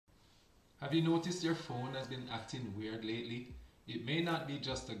Have you noticed your phone has been acting weird lately? It may not be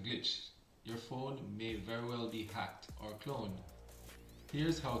just a glitch. Your phone may very well be hacked or cloned.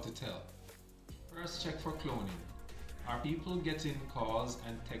 Here's how to tell. First, check for cloning. Are people getting calls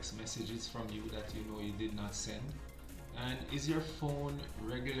and text messages from you that you know you did not send? And is your phone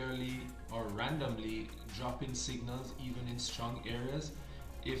regularly or randomly dropping signals even in strong areas?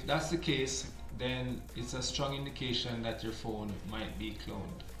 If that's the case, then it's a strong indication that your phone might be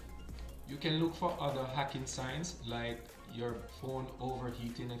cloned. You can look for other hacking signs like your phone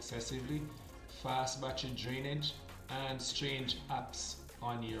overheating excessively, fast battery drainage, and strange apps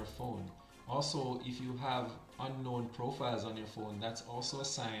on your phone. Also, if you have unknown profiles on your phone, that's also a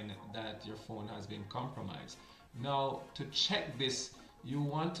sign that your phone has been compromised. Now, to check this, you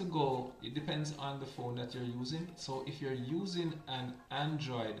want to go, it depends on the phone that you're using. So if you're using an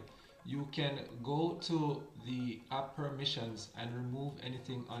Android, you can go to the app permissions and remove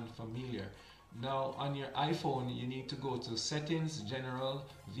anything unfamiliar. Now on your iPhone, you need to go to settings, general,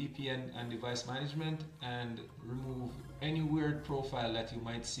 VPN and device management, and remove any weird profile that you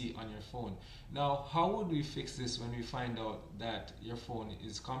might see on your phone. Now, how would we fix this when we find out that your phone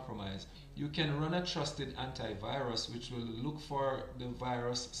is compromised? You can run a trusted antivirus which will look for the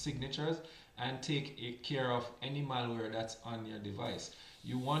virus signatures and take care of any malware that's on your device.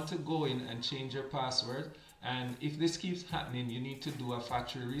 You want to go in and change your password, and if this keeps happening, you need to do a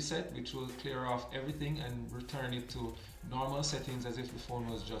factory reset which will clear off everything and return it to normal settings as if the phone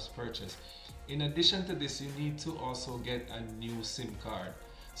was just purchased. In addition to this, you need to also get a new SIM card.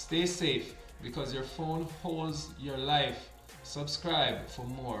 Stay safe because your phone holds your life. Subscribe for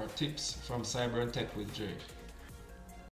more tips from Cyber and Tech with Dre.